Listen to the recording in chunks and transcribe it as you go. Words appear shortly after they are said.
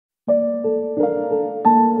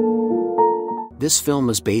This film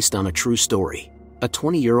is based on a true story. A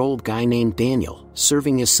 20-year-old guy named Daniel,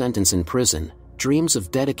 serving his sentence in prison, dreams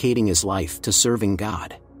of dedicating his life to serving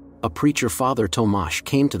God. A preacher, Father Tomasz,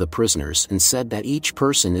 came to the prisoners and said that each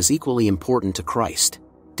person is equally important to Christ.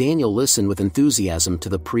 Daniel listened with enthusiasm to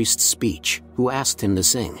the priest's speech, who asked him to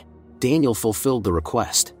sing. Daniel fulfilled the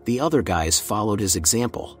request. The other guys followed his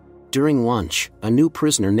example. During lunch, a new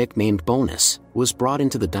prisoner nicknamed Bonus was brought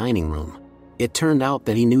into the dining room. It turned out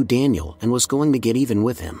that he knew Daniel and was going to get even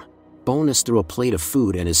with him. Bonus threw a plate of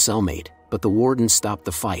food at his cellmate, but the warden stopped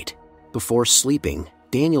the fight. Before sleeping,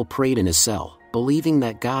 Daniel prayed in his cell, believing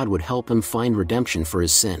that God would help him find redemption for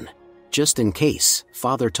his sin. Just in case,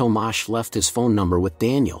 Father Tomasz left his phone number with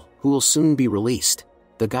Daniel, who will soon be released.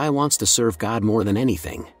 The guy wants to serve God more than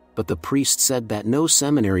anything, but the priest said that no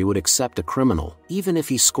seminary would accept a criminal, even if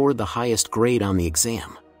he scored the highest grade on the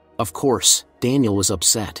exam. Of course, Daniel was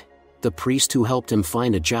upset. The priest who helped him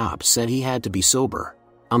find a job said he had to be sober.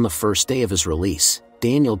 On the first day of his release,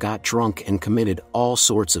 Daniel got drunk and committed all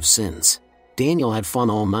sorts of sins. Daniel had fun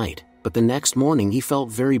all night, but the next morning he felt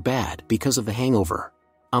very bad because of the hangover.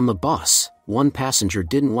 On the bus, one passenger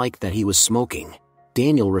didn't like that he was smoking.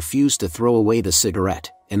 Daniel refused to throw away the cigarette,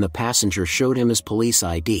 and the passenger showed him his police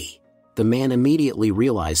ID. The man immediately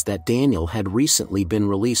realized that Daniel had recently been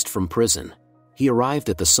released from prison. He arrived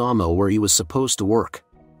at the sawmill where he was supposed to work.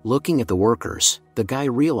 Looking at the workers, the guy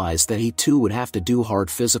realized that he too would have to do hard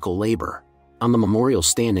physical labor. On the memorial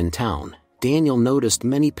stand in town, Daniel noticed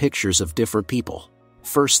many pictures of different people.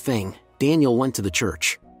 First thing, Daniel went to the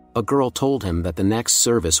church. A girl told him that the next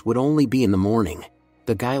service would only be in the morning.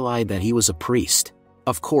 The guy lied that he was a priest.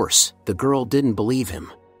 Of course, the girl didn't believe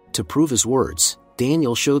him. To prove his words,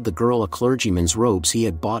 Daniel showed the girl a clergyman's robes he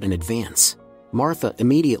had bought in advance. Martha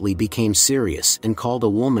immediately became serious and called a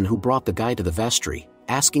woman who brought the guy to the vestry,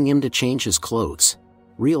 asking him to change his clothes.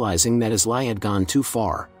 Realizing that his lie had gone too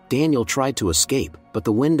far, Daniel tried to escape, but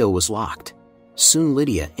the window was locked. Soon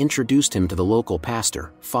Lydia introduced him to the local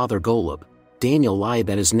pastor, Father Golub. Daniel lied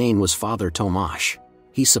that his name was Father Tomasz.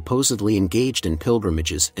 He supposedly engaged in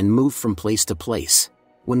pilgrimages and moved from place to place.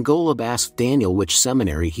 When Golub asked Daniel which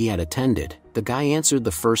seminary he had attended, the guy answered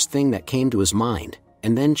the first thing that came to his mind,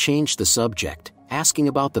 and then changed the subject, asking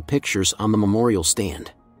about the pictures on the memorial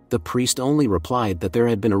stand. The priest only replied that there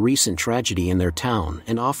had been a recent tragedy in their town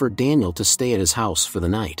and offered Daniel to stay at his house for the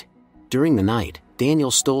night. During the night,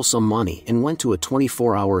 Daniel stole some money and went to a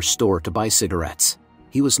 24-hour store to buy cigarettes.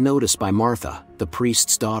 He was noticed by Martha, the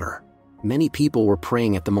priest's daughter. Many people were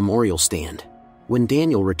praying at the memorial stand. When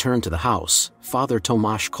Daniel returned to the house, Father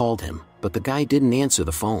Tomasz called him, but the guy didn't answer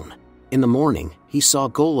the phone. In the morning, he saw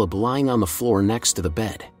Golub lying on the floor next to the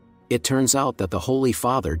bed. It turns out that the Holy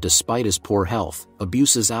Father, despite his poor health,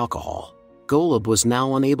 abuses alcohol. Golub was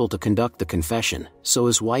now unable to conduct the confession, so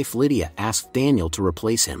his wife Lydia asked Daniel to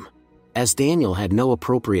replace him. As Daniel had no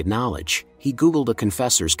appropriate knowledge, he Googled a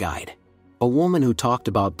confessor's guide. A woman who talked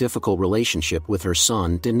about difficult relationship with her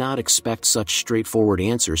son did not expect such straightforward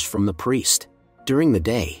answers from the priest. During the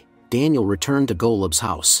day, Daniel returned to Golub's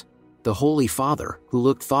house. The Holy Father, who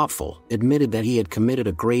looked thoughtful, admitted that he had committed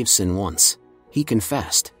a grave sin once. He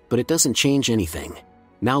confessed, but it doesn't change anything.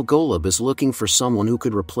 Now Golub is looking for someone who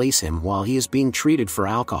could replace him while he is being treated for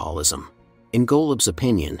alcoholism. In Golub's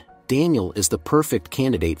opinion, Daniel is the perfect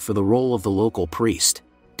candidate for the role of the local priest.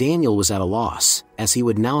 Daniel was at a loss, as he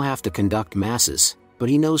would now have to conduct masses, but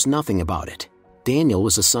he knows nothing about it. Daniel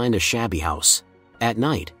was assigned a shabby house. At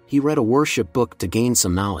night, he read a worship book to gain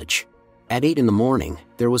some knowledge. At 8 in the morning,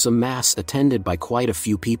 there was a mass attended by quite a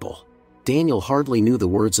few people. Daniel hardly knew the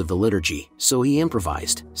words of the liturgy, so he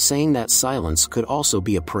improvised, saying that silence could also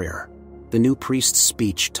be a prayer. The new priest's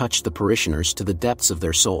speech touched the parishioners to the depths of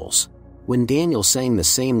their souls. When Daniel sang the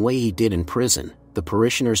same way he did in prison, the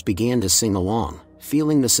parishioners began to sing along,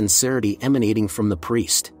 feeling the sincerity emanating from the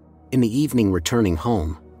priest. In the evening, returning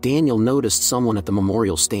home, Daniel noticed someone at the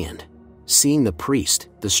memorial stand. Seeing the priest,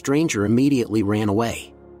 the stranger immediately ran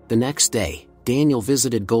away. The next day, Daniel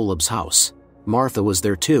visited Golub's house. Martha was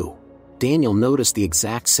there too. Daniel noticed the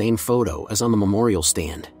exact same photo as on the memorial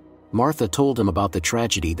stand. Martha told him about the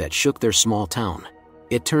tragedy that shook their small town.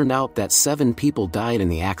 It turned out that 7 people died in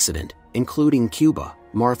the accident, including Cuba,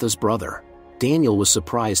 Martha's brother. Daniel was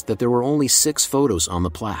surprised that there were only 6 photos on the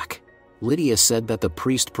plaque. Lydia said that the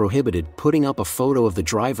priest prohibited putting up a photo of the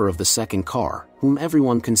driver of the second car, whom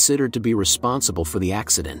everyone considered to be responsible for the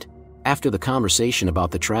accident. After the conversation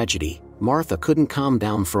about the tragedy, Martha couldn't calm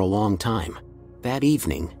down for a long time. That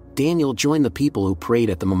evening, Daniel joined the people who prayed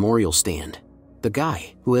at the memorial stand. The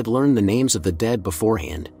guy, who had learned the names of the dead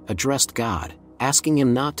beforehand, addressed God, asking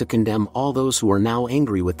him not to condemn all those who are now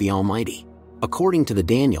angry with the Almighty. According to the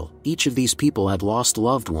Daniel, each of these people had lost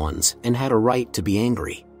loved ones and had a right to be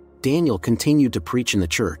angry. Daniel continued to preach in the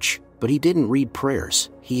church, but he didn't read prayers,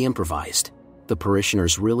 he improvised. The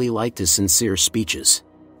parishioners really liked his sincere speeches.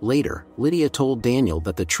 Later, Lydia told Daniel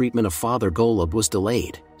that the treatment of Father Golub was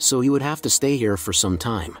delayed, so he would have to stay here for some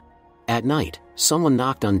time. At night, someone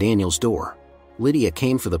knocked on Daniel's door. Lydia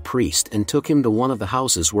came for the priest and took him to one of the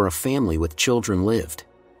houses where a family with children lived.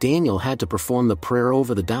 Daniel had to perform the prayer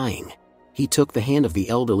over the dying. He took the hand of the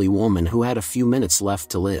elderly woman who had a few minutes left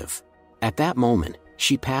to live. At that moment,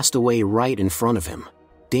 she passed away right in front of him.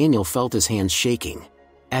 Daniel felt his hands shaking.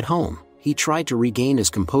 At home, he tried to regain his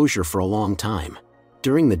composure for a long time.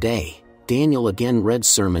 During the day, Daniel again read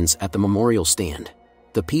sermons at the memorial stand.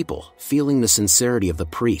 The people, feeling the sincerity of the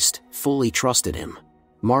priest, fully trusted him.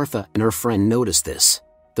 Martha and her friend noticed this.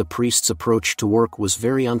 The priest's approach to work was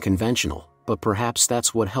very unconventional, but perhaps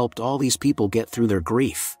that's what helped all these people get through their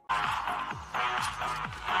grief.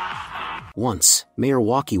 Once, Mayor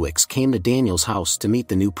Walkiewicz came to Daniel's house to meet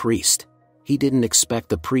the new priest. He didn't expect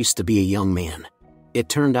the priest to be a young man. It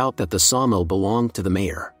turned out that the sawmill belonged to the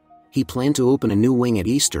mayor. He planned to open a new wing at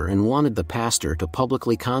Easter and wanted the pastor to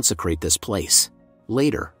publicly consecrate this place.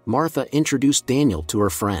 Later, Martha introduced Daniel to her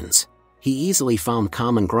friends. He easily found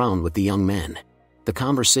common ground with the young men. The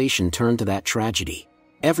conversation turned to that tragedy.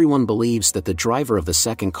 Everyone believes that the driver of the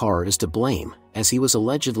second car is to blame, as he was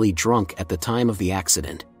allegedly drunk at the time of the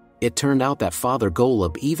accident. It turned out that Father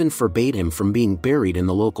Golub even forbade him from being buried in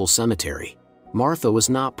the local cemetery. Martha was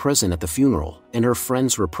not present at the funeral, and her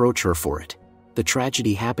friends reproach her for it. The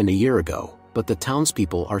tragedy happened a year ago, but the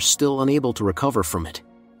townspeople are still unable to recover from it.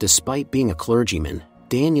 Despite being a clergyman,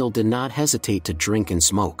 Daniel did not hesitate to drink and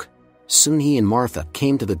smoke. Soon he and Martha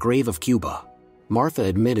came to the grave of Cuba. Martha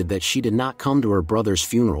admitted that she did not come to her brother's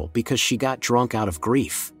funeral because she got drunk out of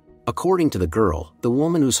grief. According to the girl, the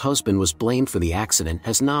woman whose husband was blamed for the accident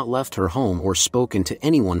has not left her home or spoken to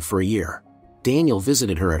anyone for a year. Daniel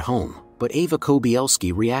visited her at home, but Ava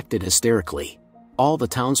Kobielski reacted hysterically. All the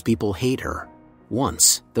townspeople hate her.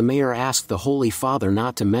 Once, the mayor asked the Holy Father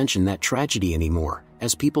not to mention that tragedy anymore,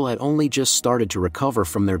 as people had only just started to recover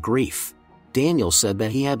from their grief. Daniel said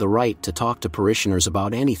that he had the right to talk to parishioners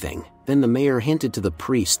about anything. Then the mayor hinted to the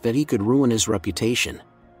priest that he could ruin his reputation.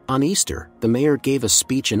 On Easter, the mayor gave a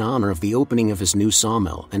speech in honor of the opening of his new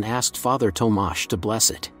sawmill and asked Father Tomasz to bless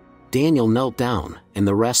it. Daniel knelt down, and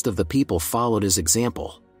the rest of the people followed his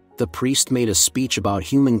example. The priest made a speech about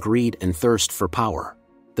human greed and thirst for power.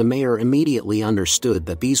 The mayor immediately understood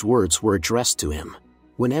that these words were addressed to him.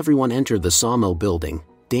 When everyone entered the sawmill building,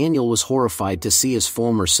 Daniel was horrified to see his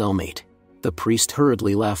former cellmate. The priest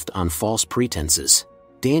hurriedly left on false pretenses.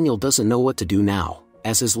 Daniel doesn't know what to do now,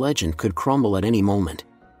 as his legend could crumble at any moment.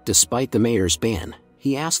 Despite the mayor's ban,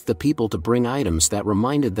 he asked the people to bring items that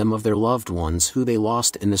reminded them of their loved ones who they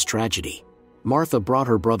lost in this tragedy. Martha brought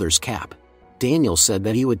her brother's cap. Daniel said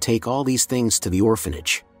that he would take all these things to the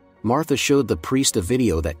orphanage. Martha showed the priest a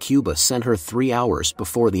video that Cuba sent her 3 hours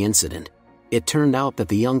before the incident. It turned out that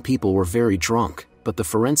the young people were very drunk, but the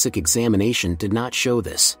forensic examination did not show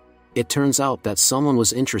this. It turns out that someone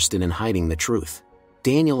was interested in hiding the truth.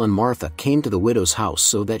 Daniel and Martha came to the widow's house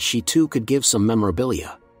so that she too could give some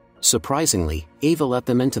memorabilia. Surprisingly, Ava let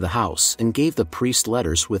them into the house and gave the priest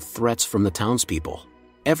letters with threats from the townspeople.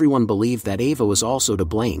 Everyone believed that Ava was also to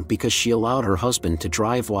blame because she allowed her husband to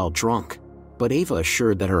drive while drunk. But Ava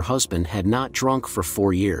assured that her husband had not drunk for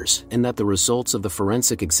 4 years and that the results of the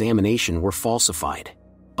forensic examination were falsified.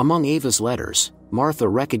 Among Ava's letters, Martha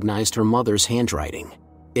recognized her mother's handwriting.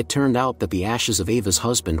 It turned out that the ashes of Ava's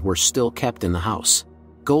husband were still kept in the house.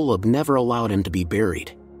 Golub never allowed him to be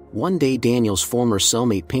buried. One day Daniel's former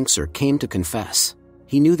cellmate Pinksir came to confess.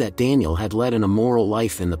 He knew that Daniel had led an immoral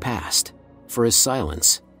life in the past. For his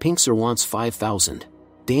silence, Pinksir wants $5,000.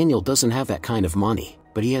 Daniel doesn't have that kind of money,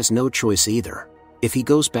 but he has no choice either. If he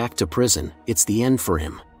goes back to prison, it's the end for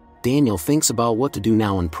him. Daniel thinks about what to do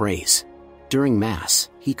now and prays. During Mass,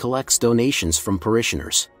 he collects donations from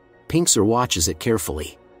parishioners. Pinksir watches it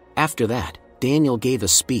carefully. After that, Daniel gave a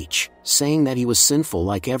speech, saying that he was sinful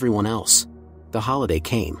like everyone else. The holiday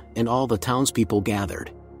came, and all the townspeople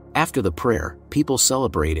gathered. After the prayer, people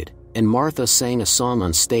celebrated, and Martha sang a song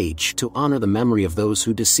on stage to honor the memory of those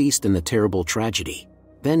who deceased in the terrible tragedy.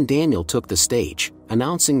 Then Daniel took the stage,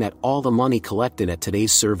 announcing that all the money collected at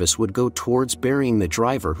today's service would go towards burying the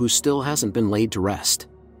driver who still hasn't been laid to rest.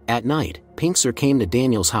 At night, Pinksir came to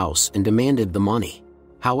Daniel's house and demanded the money.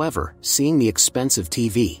 However, seeing the expensive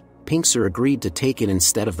TV, Pinksir agreed to take it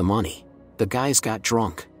instead of the money. The guys got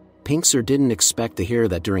drunk. Pinksir didn't expect to hear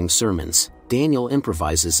that during sermons, Daniel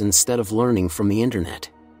improvises instead of learning from the internet.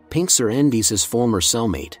 Pinxer envies his former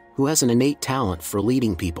cellmate, who has an innate talent for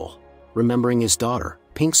leading people. Remembering his daughter,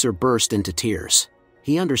 Pinxer burst into tears.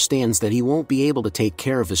 He understands that he won't be able to take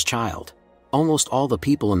care of his child. Almost all the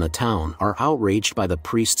people in the town are outraged by the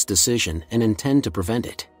priest's decision and intend to prevent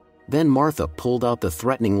it. Then Martha pulled out the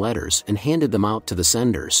threatening letters and handed them out to the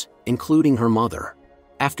senders, including her mother.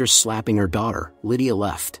 After slapping her daughter, Lydia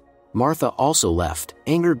left. Martha also left,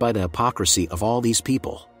 angered by the hypocrisy of all these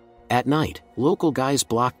people. At night, local guys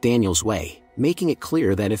blocked Daniel's way, making it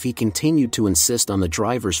clear that if he continued to insist on the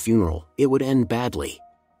driver's funeral, it would end badly.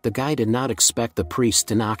 The guy did not expect the priest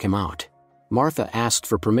to knock him out. Martha asked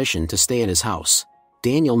for permission to stay at his house.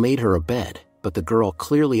 Daniel made her a bed, but the girl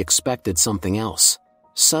clearly expected something else.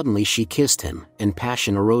 Suddenly she kissed him, and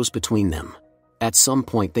passion arose between them. At some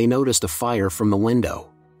point they noticed a fire from the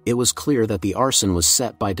window. It was clear that the arson was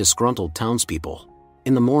set by disgruntled townspeople.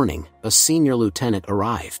 In the morning, a senior lieutenant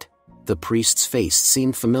arrived. The priest's face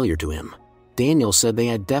seemed familiar to him. Daniel said they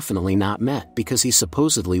had definitely not met because he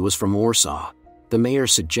supposedly was from Warsaw. The mayor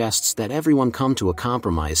suggests that everyone come to a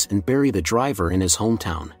compromise and bury the driver in his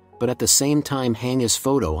hometown, but at the same time hang his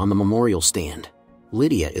photo on the memorial stand.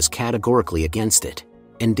 Lydia is categorically against it,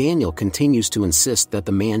 and Daniel continues to insist that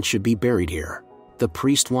the man should be buried here. The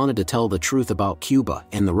priest wanted to tell the truth about Cuba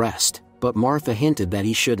and the rest, but Martha hinted that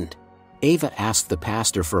he shouldn't. Ava asked the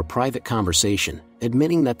pastor for a private conversation,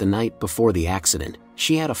 admitting that the night before the accident,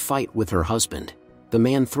 she had a fight with her husband. The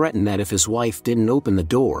man threatened that if his wife didn't open the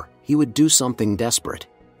door, he would do something desperate.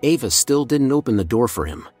 Ava still didn't open the door for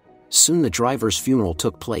him. Soon the driver's funeral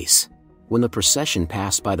took place. When the procession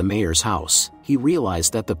passed by the mayor's house, he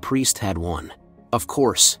realized that the priest had won. Of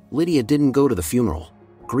course, Lydia didn't go to the funeral.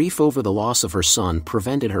 Grief over the loss of her son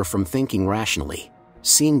prevented her from thinking rationally.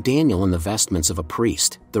 Seeing Daniel in the vestments of a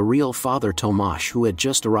priest, the real Father Tomasz, who had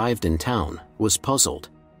just arrived in town, was puzzled.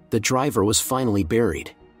 The driver was finally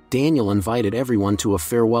buried. Daniel invited everyone to a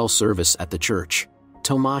farewell service at the church.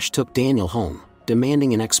 Tomasz took Daniel home,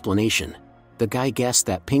 demanding an explanation. The guy guessed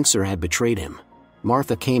that Pinxer had betrayed him.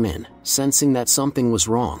 Martha came in, sensing that something was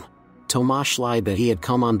wrong. Tomasz lied that he had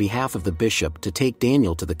come on behalf of the bishop to take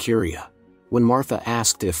Daniel to the Curia. When Martha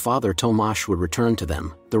asked if Father Tomasz would return to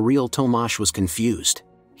them, the real Tomasz was confused.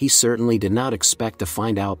 He certainly did not expect to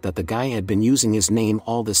find out that the guy had been using his name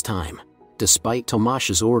all this time. Despite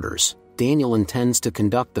Tomasz's orders, Daniel intends to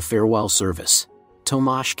conduct the farewell service.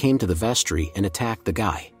 Tomasz came to the vestry and attacked the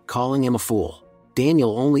guy, calling him a fool.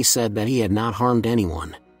 Daniel only said that he had not harmed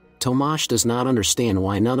anyone. Tomasz does not understand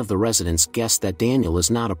why none of the residents guessed that Daniel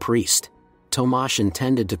is not a priest. Tomasz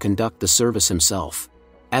intended to conduct the service himself.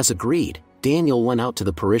 As agreed, Daniel went out to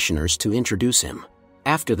the parishioners to introduce him.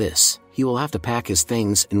 After this, he will have to pack his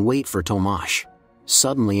things and wait for Tomasz.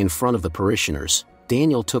 Suddenly in front of the parishioners,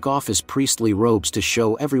 Daniel took off his priestly robes to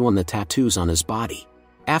show everyone the tattoos on his body.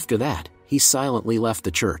 After that, he silently left the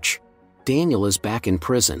church. Daniel is back in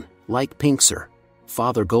prison, like Pinxer.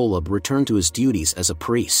 Father Golub returned to his duties as a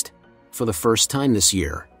priest. For the first time this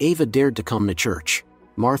year, Ava dared to come to church.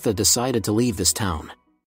 Martha decided to leave this town.